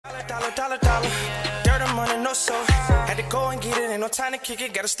dollar. Dirt and money, no soul. Had to go and get it, ain't no time to kick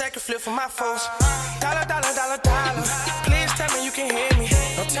it. Got a stack of flip for my foes. Dollar. Please tell me you can hear me.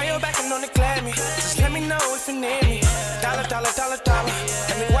 Don't turn your back and don't neglect me. Just let me know if you need me. Dollar.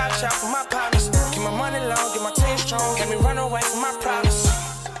 Let me watch out for my partners. Keep my money long, get my team strong. Let me run away from my problems.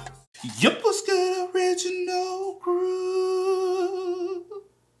 Yup, what's good, original crew?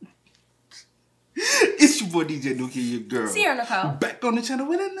 It's your boy DJ Nuki, your girl. Sierra Nicole. Back on the channel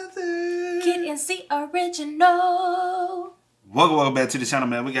with another Kid and C original. Welcome back to the channel,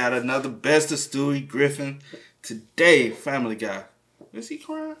 man. We got another Best of Stewie Griffin. Today, Family Guy. Is he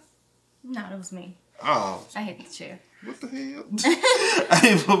crying? No, that was me. Oh. I hate the chair. What the hell?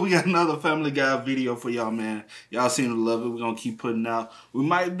 Hey, but we got another Family Guy video for y'all, man. Y'all seem to love it. We're going to keep putting out. We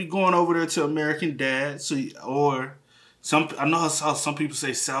might be going over there to American Dad. Or I know I saw some people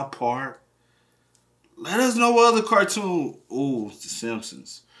say South Park. Let us know what other cartoon. Ooh, The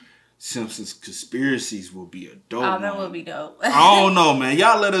Simpsons. Simpsons Conspiracies will be a dope one. That would be dope. I don't know, man.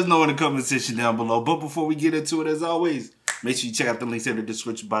 Y'all let us know in the comment section down below. But before we get into it, as always, make sure you check out the links in the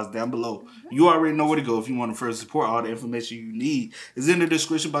description box down below. You already know where to go if you want to further support. All the information you need is in the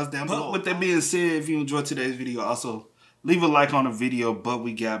description box down below. With that being said, if you enjoyed today's video, also leave a like on the video. But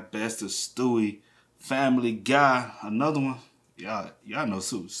we got Best of Stewie, Family Guy, another one. Y'all know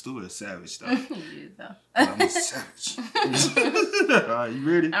Stewie is savage, though. I'm a savage. Alright, you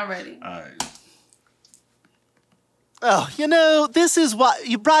ready? I'm ready. Alright. Oh, you know, this is why...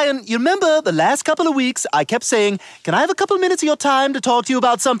 Brian, you remember the last couple of weeks I kept saying, can I have a couple of minutes of your time to talk to you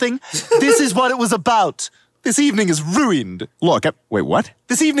about something? This is what it was about. This evening is ruined. Look, wait, what?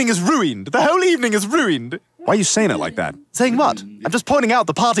 This evening is ruined. The whole evening is ruined. Why are you saying it like that? Saying what? I'm just pointing out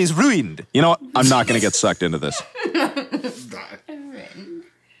the party's ruined. You know what? I'm not going to get sucked into this.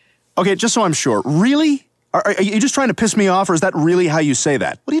 Okay, just so I'm sure, really? Are you just trying to piss me off, or is that really how you say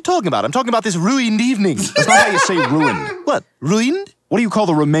that? What are you talking about? I'm talking about this ruined evening. That's not how you say ruined. What? Ruined? What do you call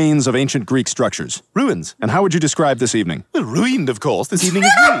the remains of ancient Greek structures? Ruins. And how would you describe this evening? Well, ruined, of course. This evening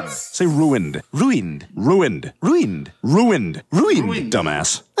is ruined. Say ruined. Ruined. Ruined. Ruined. Ruined. Ruined.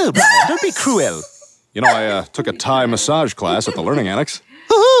 Dumbass. Oh, Brian, don't be cruel. You know, I took a Thai massage class at the Learning Annex.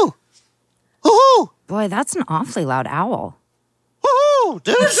 Hoo-hoo! Hoo-hoo! Boy, that's an awfully loud owl. Hoo-hoo! Don't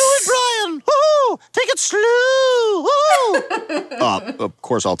do it, Brian! Hoo-hoo! Take it slow! Hoo-hoo! Of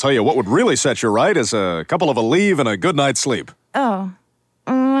course, I'll tell you what would really set you right is a couple of a leave and a good night's sleep. Oh.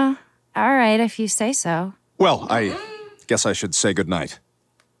 All right, if you say so. Well, I guess I should say good night.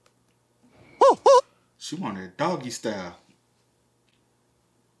 She wanted doggy style.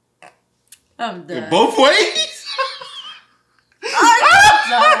 I'm done. Both ways? I'm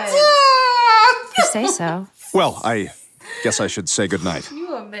done. If you say so. Well, I guess I should say good night.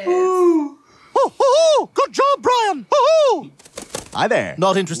 You a mess. Good job, Brian! Hoo-hoo! Hi there.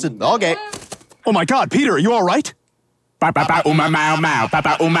 Not interested. Okay. Oh my God, Peter, are you all right? Papa uma mau mau,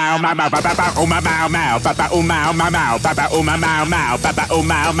 Papa uma mau mau, Papa uma mau mau, Papa uma mau mau, Papa uma mau mau, Papa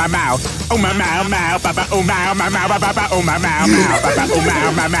uma mau mau, uma mau mau, Papa uma mau mau, Papa uma mau mau, Papa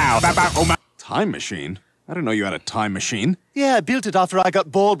uma mau mau, Papa uma. Time machine? I didn't know you had a time machine. Yeah, I built it after I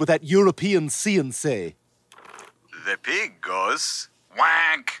got bored with that European CNC. The pig goes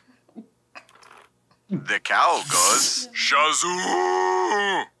wank. The cow goes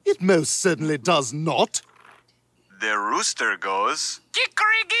shazoo. It most certainly does not. The rooster goes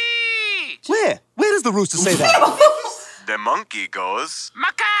kikeriki. Where? Where does the rooster say that? The monkey goes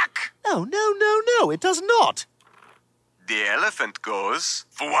macaque. No, it does not. The elephant goes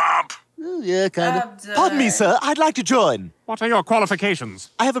thwomp. Oh, yeah, kind I'm of. done. Pardon me, sir. I'd like to join. What are your qualifications?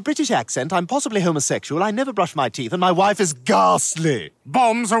 I have a British accent, I'm possibly homosexual, I never brush my teeth, and my wife is ghastly.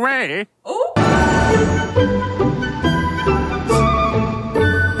 Bombs away. Ooh.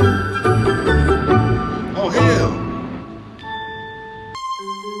 Oh, hell.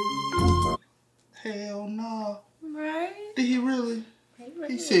 Hell no. Right? Did he really?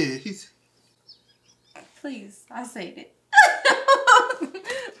 He said, Please, I said it.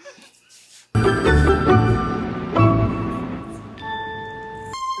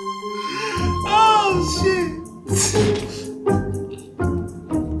 oh, shit.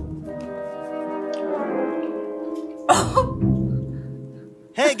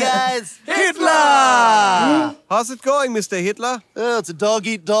 Hey, guys! Hitler! How's it going, Mr. Hitler? Oh, it's a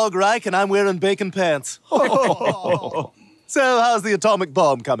dog-eat-dog Reich, and I'm wearing bacon pants. So, how's the atomic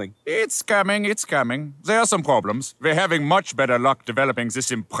bomb coming? It's coming, it's coming. There are some problems. We're having much better luck developing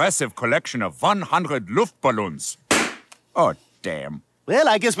this impressive collection of 100 Luftballons. Oh, damn. Well,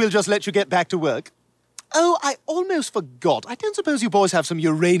 I guess we'll just let you get back to work. Oh, I almost forgot. I don't suppose you boys have some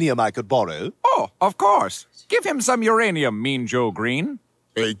uranium I could borrow? Oh, of course. Give him some uranium, Mean Joe Green.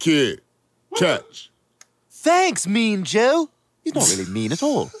 Hey, kid. Touch. Thanks, Mean Joe. He's not really mean at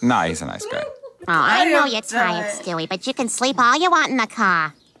all. Nah, he's a nice guy. Oh, I know you're tired, Stewie, but you can sleep all you want in the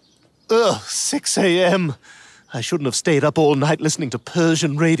car. Ugh, 6 a.m. I shouldn't have stayed up all night listening to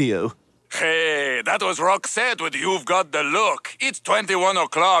Persian radio. Hey, that was Roxette with You've Got the Look. It's 21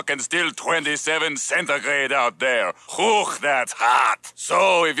 o'clock and still 27 centigrade out there. Whew, that's hot.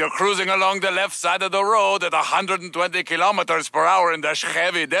 So, if you're cruising along the left side of the road at 120 kilometers per hour in the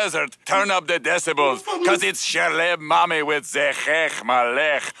Chevy Desert, turn up the decibels, cause it's Shalem Mami with Zechech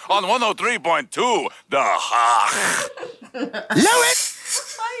Malech on 103.2, the Hach. Lois!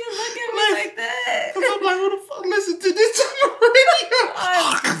 Why are you looking at me like that? Cause I'm like, who the fuck listen to this on the radio?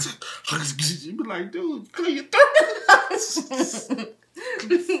 You be like, dude, clear your throat.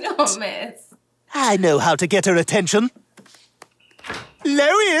 No mess. I know how to get her attention.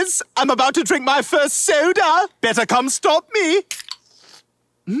 Lois, I'm about to drink my first soda. Better come stop me.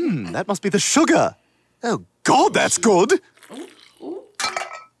 That must be the sugar. Oh, God, that's good.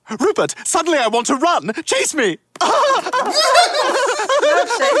 Rupert, suddenly I want to run. Chase me.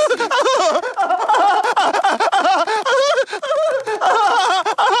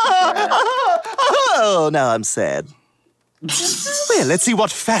 Oh, now I'm sad. Well, let's see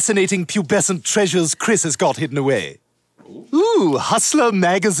what fascinating pubescent treasures Chris has got hidden away. Ooh, Hustler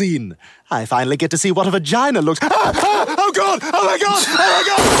magazine. I finally get to see what a vagina looks. Oh, God! Oh, my God! Oh, my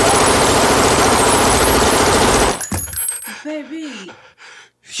God! Baby.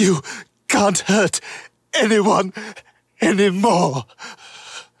 You can't hurt anyone anymore.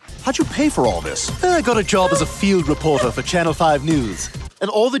 How'd you pay for all this? I got a job as a field reporter for Channel 5 News. And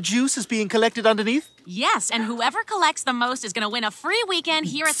all the juice is being collected underneath? Yes, and whoever collects the most is going to win a free weekend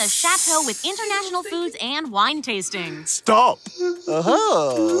here at the Chateau with international foods and wine tasting. Stop.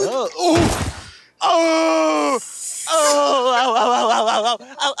 Oh. Oh. Oh.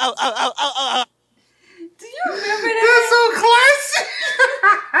 Do you remember that? That's so classic.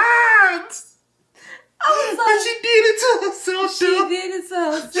 I was like, But she did it to herself, she did it to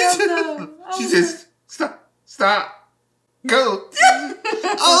herself, though. She says, stop, go.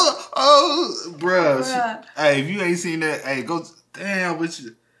 Bruh. Hey, if you ain't seen that, hey, go. Damn, but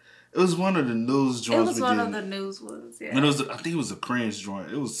it was one of the news joints. It was one of the news ones, yeah. And I think it was a cringe joint.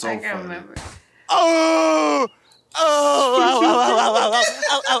 It was so funny. I can't remember. Oh.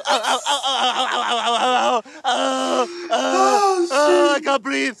 I can't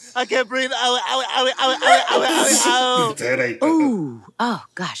breathe. I can't breathe. Ooh. Oh,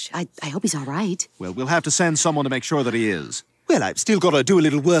 gosh. I hope he's all right. Well, we'll have to send someone to make sure that he is. Well, I've still got to do a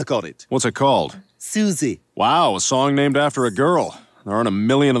little work on it. What's it called? Susie. Wow, a song named after a girl. There aren't a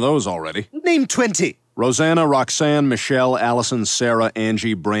million of those already. Name 20. Rosanna, Roxanne, Michelle, Allison, Sarah,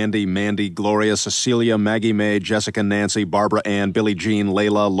 Angie, Brandy, Mandy, Gloria, Cecilia, Maggie May, Jessica, Nancy, Barbara Ann, Billie Jean,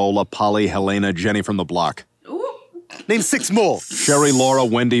 Layla, Lola, Polly, Helena, Jenny from the block. Ooh. Name 6 more. Sherry, Laura,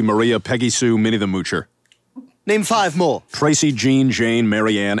 Wendy, Maria, Peggy Sue, Minnie the Moocher. Name 5 more. Tracy, Jean, Jane,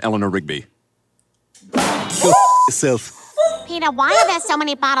 Mary Ann, Eleanor Rigby. Go yourself. Peter, why are there so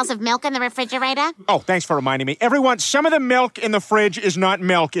many bottles of milk in the refrigerator? Oh, thanks for reminding me. Everyone, some of the milk in the fridge is not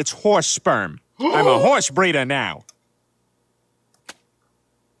milk, it's horse sperm. I'm a horse breeder now.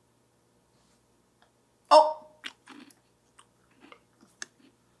 Oh.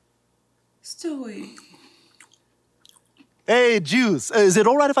 Stewie. Hey, Juice. Is it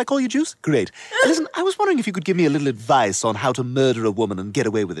all right if I call you Juice? Great. Listen, I was wondering if you could give me a little advice on how to murder a woman and get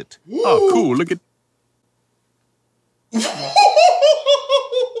away with it. Oh, cool. Look at...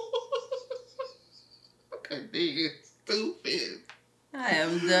 Stupid. I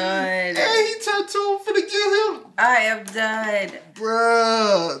am done. Hey, he turned to him for to kill him. I am done.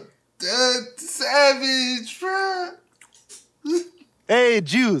 Bruh. That's savage, bruh. Hey,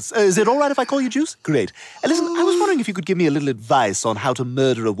 Juice. Is it all right if I call you Juice? Great. Listen, I was wondering if you could give me a little advice on how to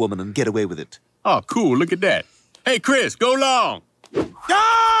murder a woman and get away with it. Oh, cool. Look at that. Hey, Chris, go long.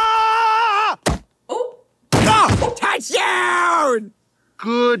 Ah! Oh. Oh! Touchdown!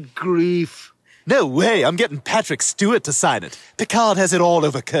 Good grief. No way, I'm getting Patrick Stewart to sign it. Picard has it all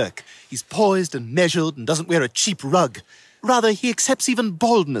over Kirk. He's poised and measured and doesn't wear a cheap rug. Rather, he accepts even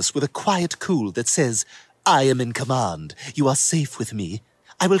baldness with a quiet cool that says, I am in command. You are safe with me.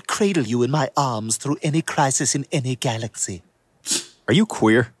 I will cradle you in my arms through any crisis in any galaxy. Are you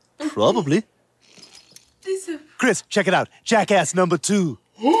queer? Probably. Chris, check it out. Jackass number 2.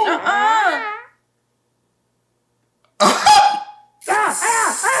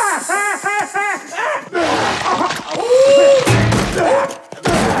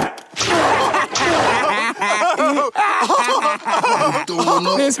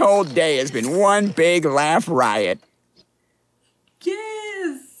 This whole day has been one big laugh riot. Yes.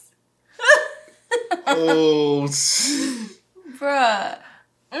 Oh, Bruh.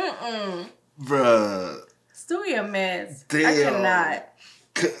 bruh. Stewie a mess. Damn. I cannot.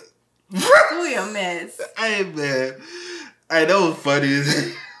 Stewie a mess. Hey, man. Hey, that was funny.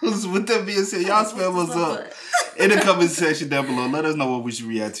 With that being said, y'all spam us up in the comment section down below. Let us know what we should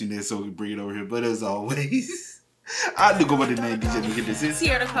react to next so we can bring it over here. But as always, I do go by the name DJ to get this in.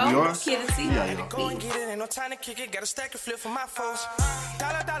 Here to come. We are? Kid and C. Yeah, y'all. Go and get it, ain't no time to kick it. Got a stack of flip for my foes.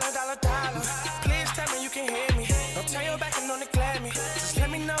 Dollar, dollar, dollar, dollar. Please tell me you can hear me. Don't turn your back and don't neglect me. Just let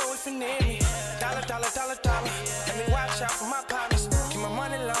me know if you need me. Dollar, dollar, dollar, dollar. Let me watch out for my partner.